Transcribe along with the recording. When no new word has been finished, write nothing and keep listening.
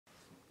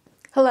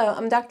Hello,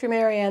 I'm Dr.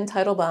 Marianne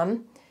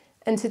Teitelbaum,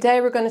 and today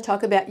we're going to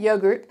talk about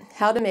yogurt,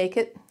 how to make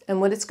it, and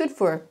what it's good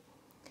for.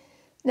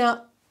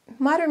 Now,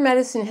 modern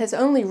medicine has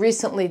only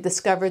recently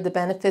discovered the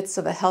benefits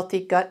of a healthy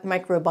gut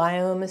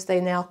microbiome, as they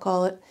now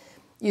call it,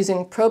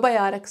 using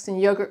probiotics and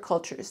yogurt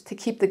cultures to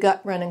keep the gut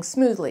running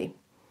smoothly.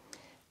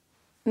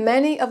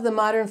 Many of the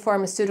modern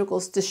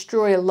pharmaceuticals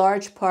destroy a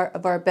large part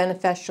of our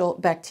beneficial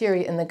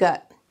bacteria in the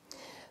gut.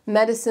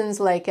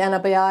 Medicines like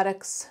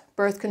antibiotics,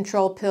 birth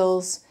control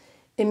pills,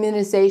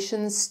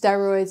 immunizations,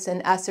 steroids,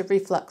 and acid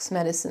reflux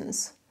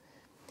medicines.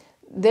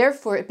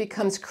 Therefore, it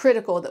becomes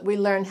critical that we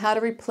learn how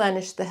to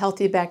replenish the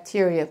healthy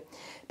bacteria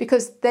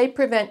because they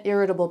prevent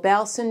irritable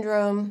bowel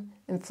syndrome,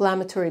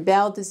 inflammatory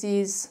bowel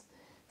disease,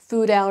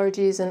 food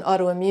allergies, and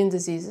autoimmune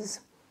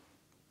diseases.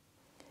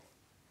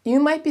 You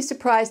might be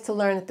surprised to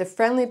learn that the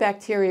friendly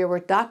bacteria were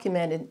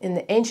documented in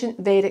the ancient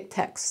Vedic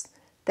texts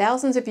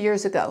thousands of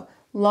years ago,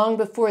 long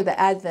before the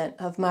advent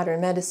of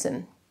modern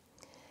medicine.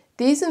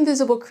 These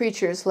invisible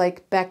creatures,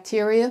 like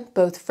bacteria,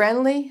 both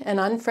friendly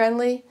and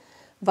unfriendly,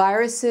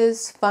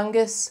 viruses,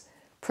 fungus,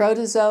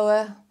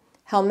 protozoa,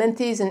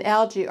 helminthes, and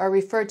algae are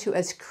referred to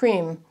as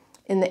cream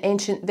in the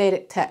ancient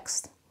Vedic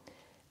text.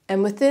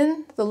 And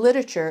within the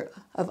literature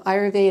of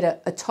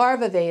Ayurveda,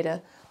 Atharva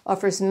Veda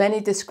offers many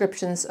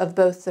descriptions of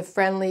both the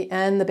friendly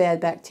and the bad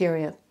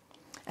bacteria.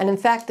 And in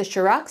fact, the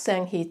Charak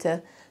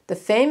Samhita, the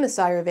famous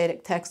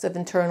Ayurvedic text of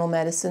internal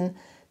medicine,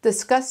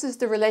 discusses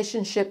the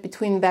relationship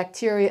between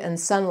bacteria and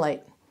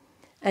sunlight.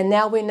 And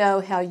now we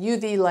know how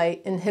UV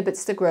light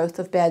inhibits the growth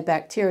of bad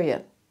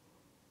bacteria.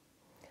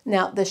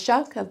 Now, the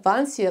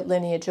Shakavansya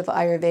lineage of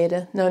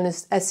Ayurveda, known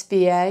as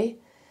SVA,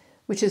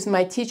 which is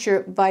my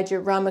teacher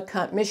Vaidya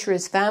Ramakant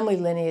Mishra's family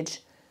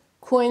lineage,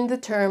 coined the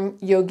term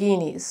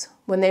yoginis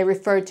when they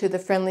referred to the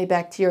friendly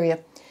bacteria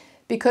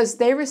because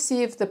they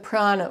receive the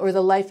prana, or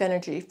the life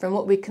energy, from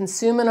what we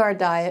consume in our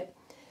diet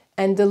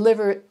and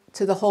deliver it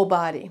to the whole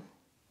body.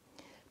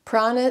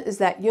 Prana is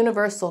that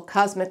universal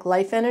cosmic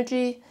life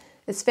energy.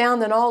 It's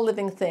found in all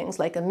living things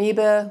like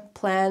amoeba,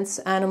 plants,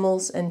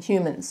 animals, and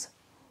humans.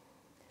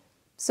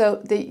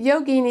 So the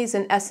yoginis,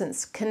 in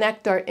essence,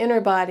 connect our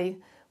inner body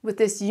with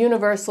this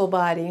universal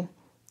body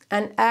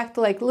and act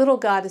like little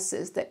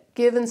goddesses that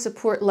give and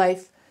support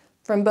life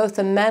from both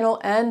a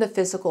mental and a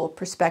physical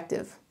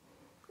perspective.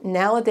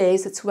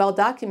 Nowadays, it's well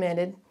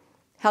documented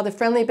how the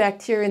friendly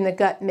bacteria in the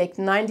gut make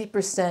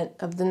 90%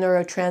 of the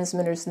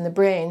neurotransmitters in the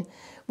brain,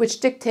 which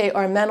dictate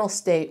our mental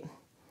state.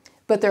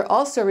 But they're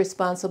also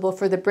responsible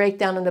for the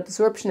breakdown and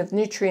absorption of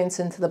nutrients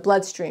into the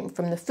bloodstream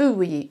from the food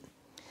we eat.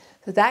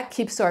 So that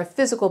keeps our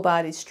physical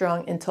body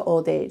strong into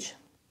old age.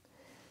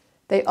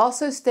 They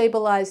also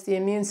stabilize the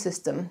immune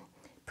system,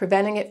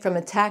 preventing it from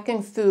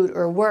attacking food,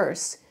 or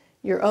worse,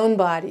 your own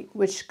body,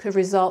 which could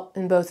result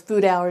in both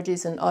food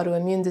allergies and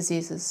autoimmune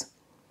diseases.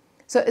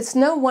 So it's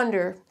no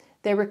wonder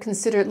they were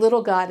considered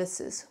little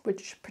goddesses,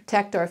 which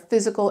protect our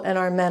physical and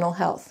our mental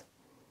health.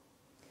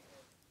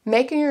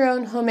 Making your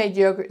own homemade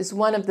yogurt is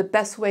one of the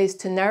best ways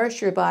to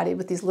nourish your body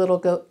with these little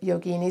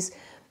yoginis,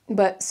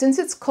 but since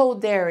it's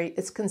cold dairy,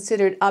 it's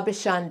considered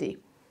abhishandi,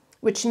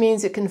 which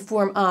means it can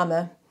form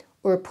ama,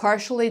 or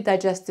partially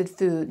digested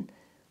food,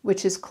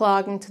 which is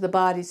clogging to the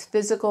body's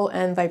physical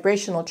and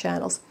vibrational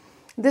channels.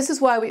 This is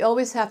why we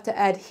always have to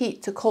add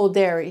heat to cold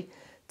dairy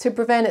to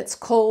prevent its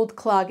cold,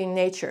 clogging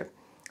nature.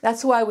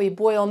 That's why we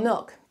boil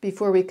milk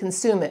before we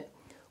consume it,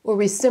 or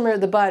we simmer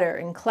the butter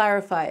and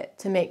clarify it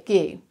to make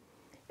ghee.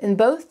 In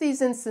both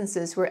these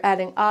instances, we're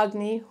adding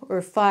agni,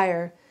 or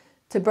fire,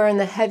 to burn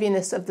the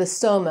heaviness of the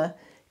soma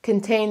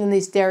contained in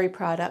these dairy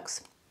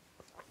products,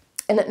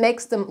 and it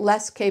makes them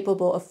less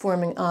capable of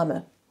forming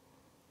ama.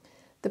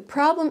 The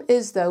problem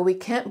is, though, we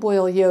can't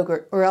boil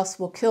yogurt or else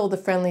we'll kill the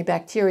friendly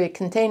bacteria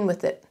contained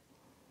with it.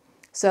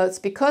 So it's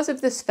because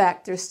of this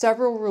fact there's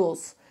several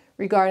rules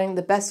regarding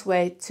the best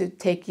way to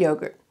take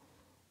yogurt,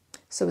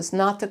 so as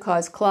not to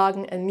cause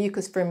clogging and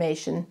mucus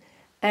formation,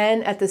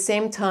 and at the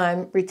same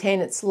time retain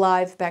its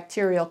live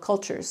bacterial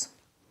cultures.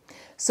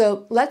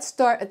 So let's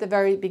start at the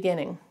very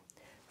beginning.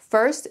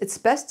 First, it's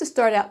best to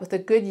start out with a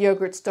good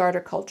yogurt starter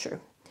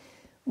culture.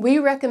 We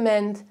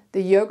recommend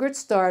the yogurt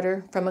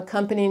starter from a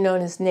company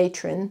known as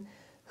Natron,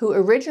 who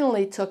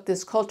originally took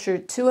this culture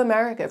to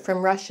America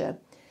from Russia,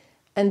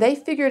 and they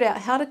figured out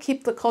how to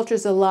keep the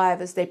cultures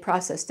alive as they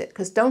processed it,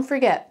 because don't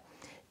forget,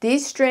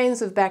 these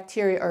strains of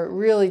bacteria are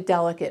really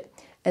delicate,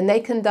 and they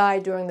can die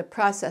during the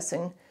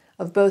processing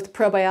of both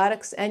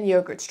probiotics and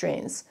yogurt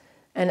strains.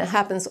 And it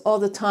happens all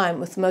the time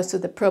with most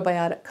of the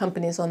probiotic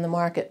companies on the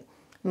market.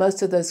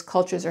 Most of those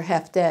cultures are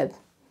half dead.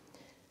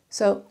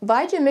 So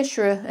Vaidya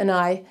Mishra and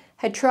I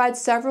had tried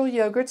several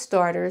yogurt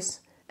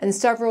starters and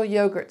several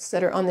yogurts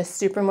that are on the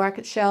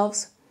supermarket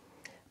shelves,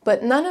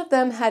 but none of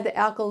them had the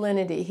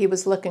alkalinity he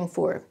was looking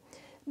for.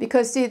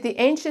 Because see, the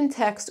ancient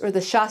text, or the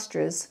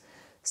Shastras,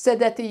 said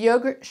that the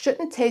yogurt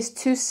shouldn't taste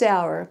too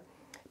sour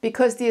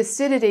because the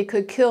acidity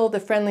could kill the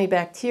friendly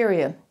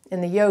bacteria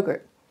in the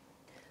yogurt.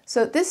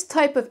 So this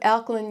type of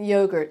alkaline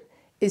yogurt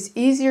is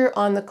easier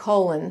on the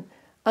colon,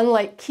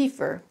 unlike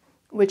kefir,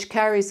 which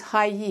carries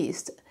high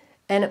yeast,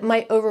 and it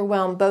might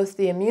overwhelm both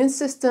the immune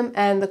system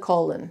and the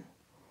colon.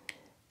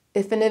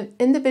 If an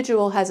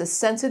individual has a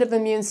sensitive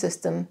immune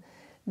system,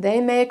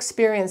 they may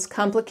experience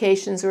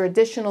complications or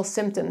additional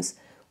symptoms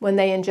when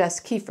they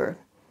ingest kefir.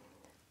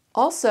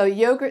 Also,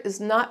 yogurt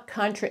is not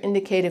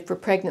contraindicated for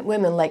pregnant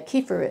women like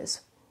kefir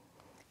is.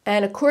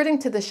 And according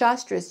to the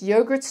Shastras,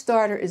 yogurt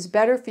starter is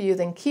better for you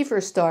than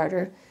kefir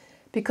starter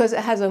because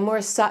it has a more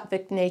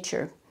sattvic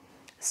nature.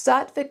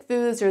 Sattvic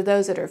foods are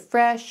those that are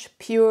fresh,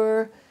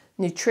 pure,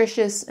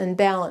 nutritious, and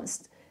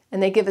balanced,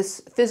 and they give us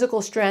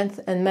physical strength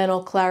and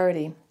mental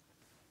clarity.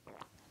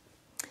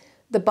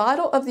 The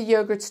bottle of the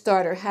yogurt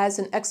starter has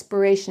an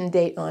expiration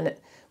date on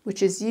it,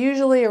 which is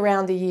usually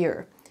around a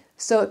year,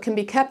 so it can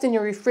be kept in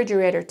your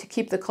refrigerator to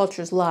keep the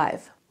cultures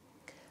live.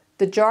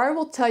 The jar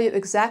will tell you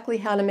exactly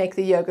how to make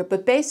the yogurt,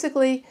 but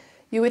basically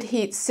you would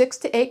heat 6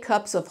 to 8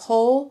 cups of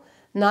whole,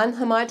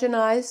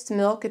 non-homogenized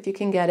milk, if you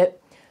can get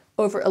it,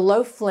 over a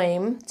low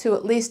flame to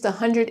at least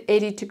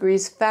 180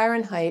 degrees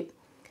Fahrenheit,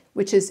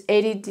 which is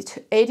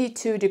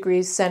 82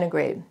 degrees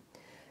centigrade.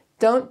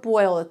 Don't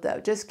boil it though,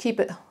 just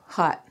keep it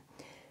hot.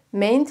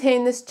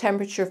 Maintain this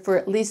temperature for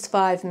at least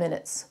 5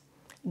 minutes.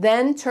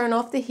 Then turn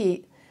off the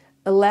heat.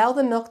 Allow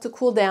the milk to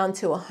cool down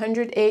to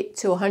 108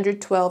 to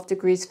 112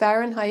 degrees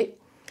Fahrenheit,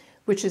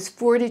 which is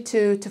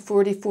 42 to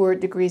 44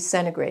 degrees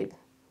centigrade.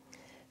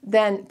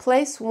 Then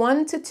place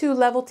 1 to 2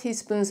 level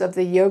teaspoons of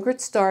the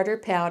yogurt starter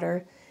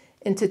powder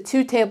into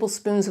 2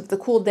 tablespoons of the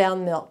cooled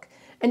down milk,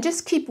 and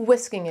just keep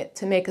whisking it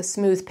to make a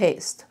smooth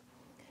paste.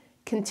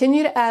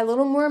 Continue to add a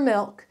little more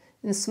milk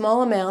in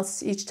small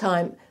amounts each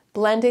time,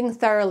 blending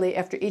thoroughly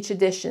after each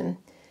addition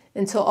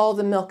until all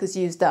the milk is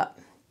used up.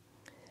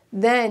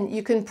 Then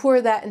you can pour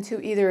that into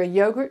either a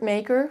yogurt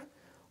maker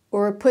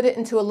or put it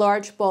into a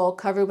large bowl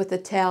covered with a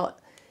towel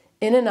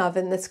in an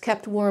oven that's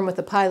kept warm with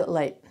a pilot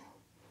light.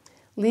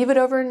 Leave it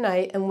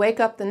overnight and wake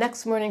up the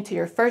next morning to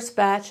your first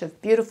batch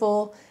of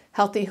beautiful,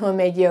 healthy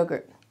homemade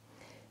yogurt.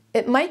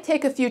 It might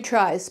take a few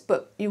tries,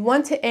 but you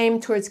want to aim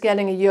towards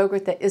getting a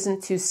yogurt that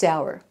isn't too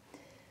sour.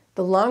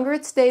 The longer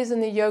it stays in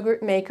the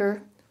yogurt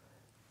maker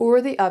or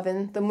the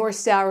oven, the more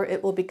sour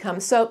it will become.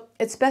 So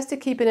it's best to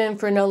keep it in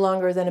for no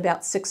longer than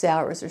about 6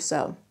 hours or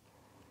so.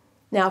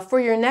 Now for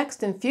your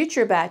next and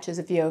future batches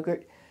of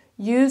yogurt,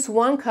 use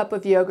 1 cup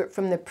of yogurt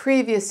from the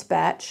previous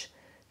batch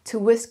to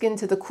whisk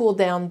into the cooled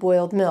down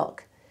boiled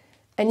milk.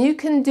 And you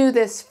can do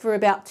this for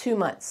about 2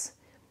 months.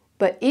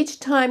 But each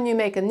time you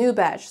make a new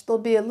batch,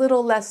 there'll be a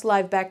little less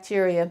live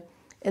bacteria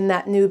in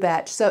that new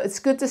batch. So it's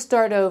good to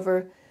start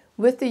over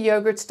with the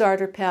yogurt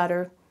starter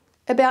powder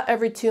about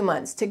every 2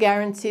 months to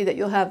guarantee that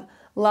you'll have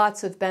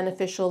lots of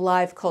beneficial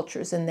live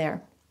cultures in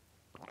there.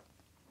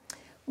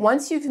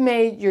 Once you've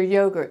made your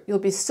yogurt, you'll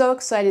be so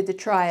excited to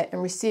try it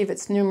and receive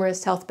its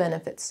numerous health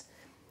benefits.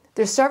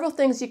 There's several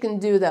things you can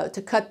do, though,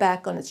 to cut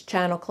back on its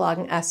channel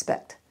clogging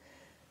aspect.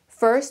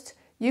 First,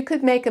 you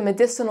could make a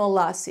medicinal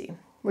lassi,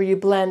 where you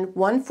blend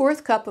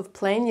 1/4 cup of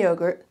plain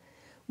yogurt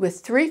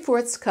with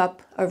 3/4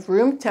 cup of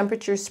room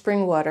temperature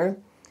spring water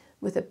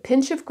with a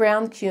pinch of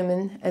ground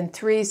cumin and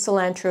 3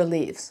 cilantro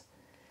leaves.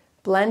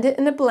 Blend it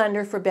in a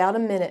blender for about a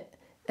minute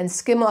and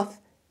skim off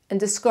and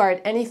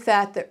discard any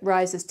fat that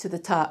rises to the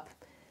top.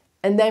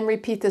 And then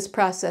repeat this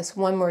process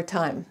 1 more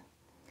time.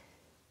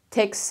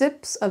 Take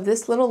sips of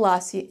this little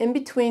lassi in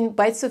between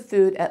bites of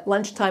food at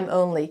lunchtime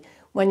only,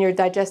 when your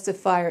digestive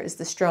fire is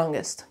the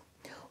strongest.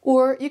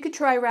 Or you could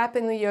try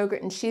wrapping the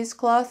yogurt in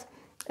cheesecloth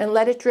and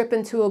let it drip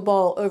into a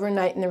bowl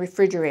overnight in the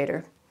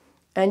refrigerator.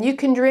 And you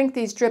can drink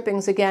these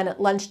drippings again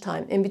at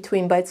lunchtime in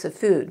between bites of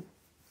food.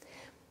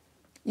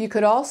 You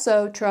could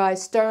also try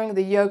stirring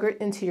the yogurt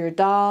into your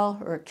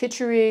dal or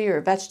khichdi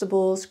or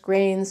vegetables,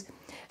 grains,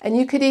 and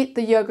you could eat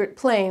the yogurt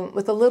plain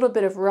with a little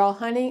bit of raw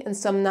honey and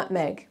some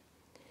nutmeg.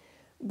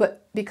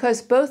 But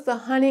because both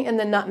the honey and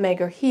the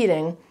nutmeg are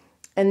heating,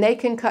 and they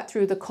can cut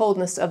through the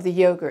coldness of the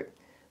yogurt,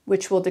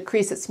 which will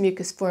decrease its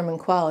mucus forming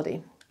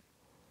quality.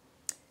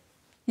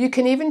 You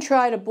can even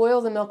try to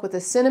boil the milk with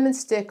a cinnamon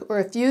stick or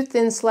a few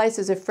thin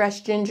slices of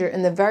fresh ginger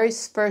in the very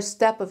first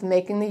step of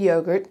making the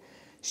yogurt,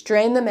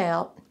 strain them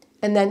out,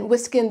 and then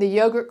whisk in the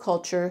yogurt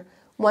culture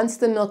once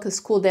the milk is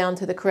cooled down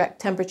to the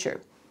correct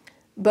temperature.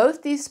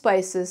 Both these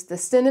spices, the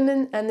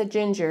cinnamon and the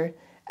ginger,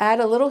 add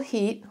a little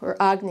heat, or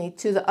agni,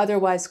 to the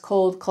otherwise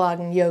cold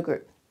clogging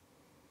yogurt.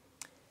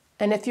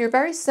 And if you're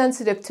very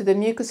sensitive to the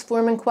mucus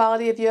forming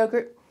quality of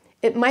yogurt,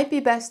 it might be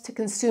best to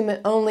consume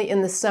it only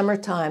in the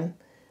summertime,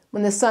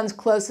 when the sun's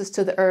closest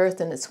to the earth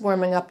and it's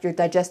warming up your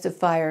digestive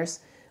fires,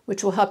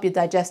 which will help you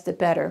digest it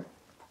better.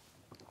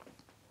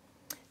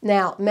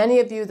 Now, many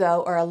of you,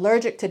 though, are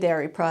allergic to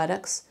dairy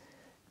products,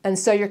 and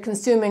so you're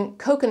consuming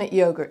coconut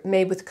yogurt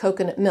made with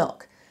coconut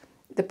milk.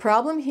 The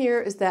problem here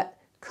is that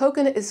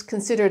coconut is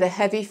considered a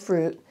heavy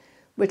fruit,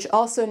 which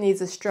also needs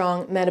a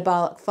strong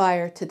metabolic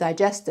fire to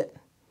digest it.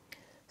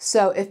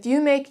 So if you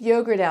make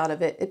yogurt out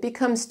of it, it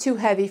becomes too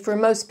heavy for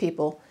most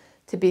people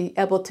to be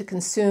able to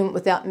consume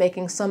without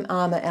making some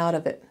ama out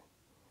of it.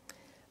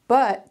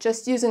 But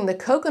just using the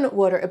coconut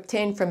water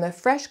obtained from a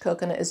fresh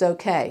coconut is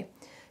okay,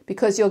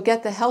 because you'll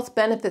get the health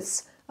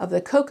benefits of the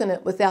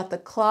coconut without the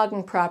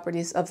clogging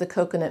properties of the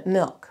coconut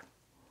milk.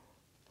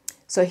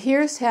 So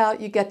here's how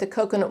you get the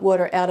coconut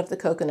water out of the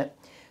coconut.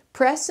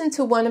 Press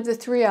into one of the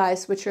three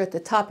eyes, which are at the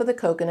top of the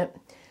coconut.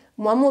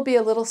 One will be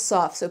a little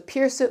soft, so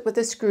pierce it with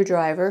a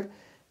screwdriver,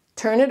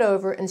 turn it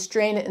over, and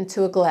strain it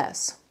into a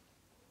glass.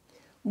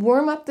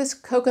 Warm up this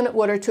coconut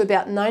water to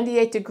about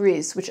 98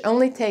 degrees, which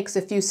only takes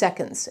a few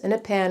seconds, in a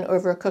pan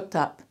over a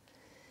cooktop.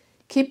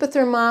 Keep a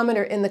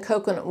thermometer in the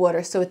coconut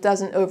water so it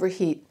doesn't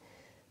overheat,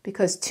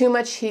 because too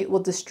much heat will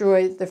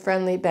destroy the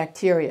friendly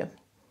bacteria.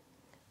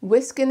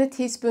 Whisk in a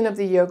teaspoon of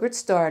the yogurt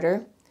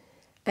starter,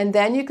 and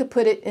then you could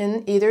put it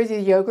in either the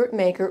yogurt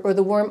maker or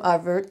the warm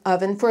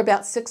oven for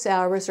about 6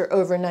 hours or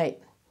overnight.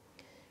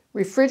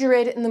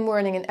 Refrigerate it in the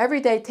morning, and every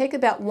day take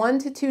about 1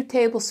 to 2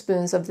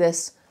 tablespoons of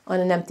this on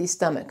an empty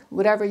stomach,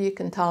 whatever you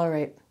can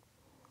tolerate.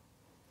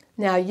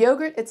 Now,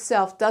 yogurt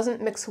itself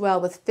doesn't mix well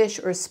with fish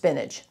or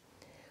spinach,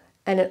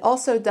 and it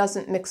also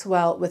doesn't mix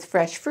well with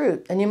fresh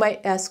fruit. And you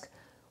might ask,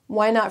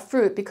 why not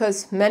fruit?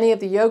 Because many of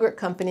the yogurt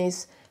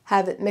companies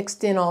have it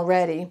mixed in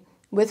already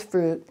with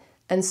fruit,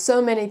 and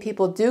so many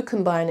people do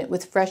combine it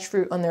with fresh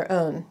fruit on their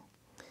own.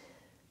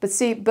 But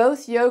see,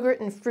 both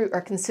yogurt and fruit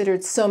are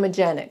considered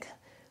somogenic,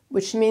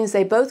 which means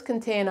they both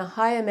contain a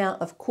high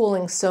amount of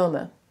cooling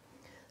soma.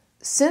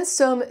 Since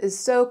soma is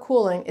so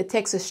cooling, it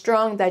takes a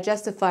strong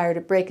digestifier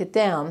to break it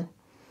down,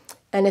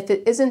 and if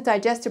it isn't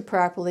digested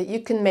properly, you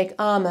can make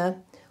ama,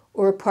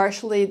 or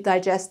partially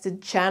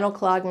digested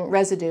channel-clogging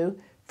residue,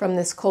 from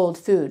this cold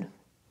food.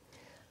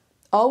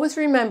 Always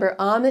remember,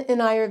 ama in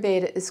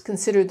Ayurveda is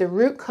considered the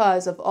root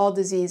cause of all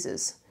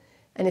diseases.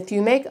 And if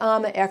you make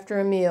ama after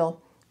a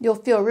meal, you'll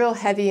feel real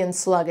heavy and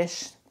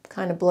sluggish,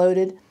 kind of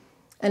bloated.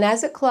 And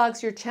as it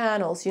clogs your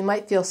channels, you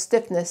might feel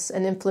stiffness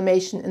and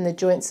inflammation in the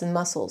joints and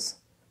muscles.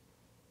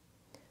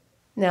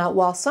 Now,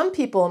 while some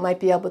people might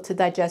be able to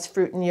digest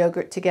fruit and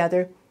yogurt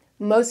together,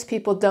 most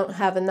people don't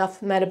have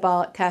enough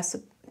metabolic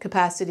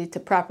capacity to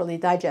properly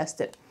digest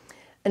it.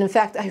 And in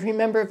fact, I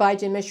remember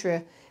Vijay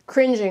Mishra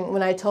cringing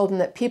when I told him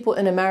that people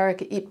in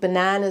America eat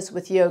bananas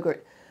with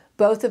yogurt,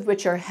 both of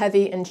which are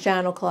heavy and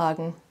channel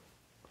clogging.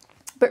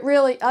 But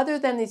really, other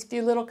than these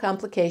few little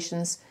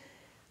complications,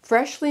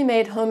 freshly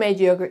made homemade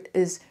yogurt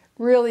is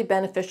really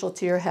beneficial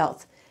to your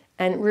health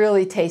and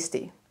really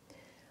tasty.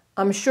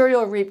 I'm sure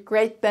you'll reap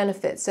great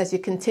benefits as you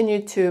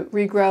continue to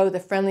regrow the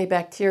friendly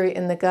bacteria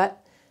in the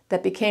gut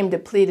that became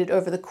depleted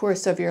over the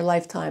course of your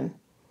lifetime.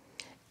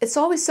 It's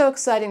always so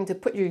exciting to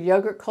put your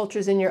yogurt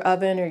cultures in your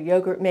oven or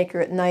yogurt maker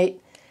at night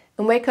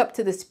and wake up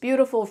to this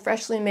beautiful,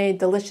 freshly made,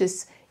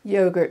 delicious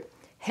yogurt,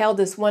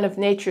 hailed as one of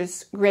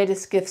nature's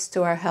greatest gifts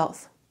to our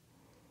health.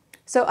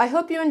 So I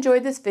hope you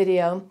enjoyed this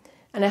video,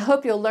 and I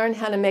hope you'll learn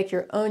how to make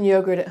your own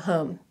yogurt at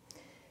home.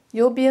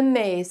 You'll be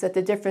amazed at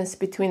the difference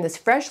between this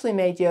freshly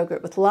made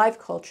yogurt with live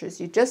cultures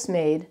you just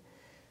made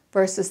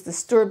versus the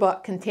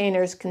store-bought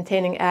containers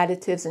containing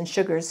additives and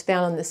sugars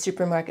found on the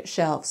supermarket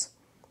shelves.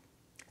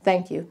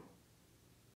 Thank you.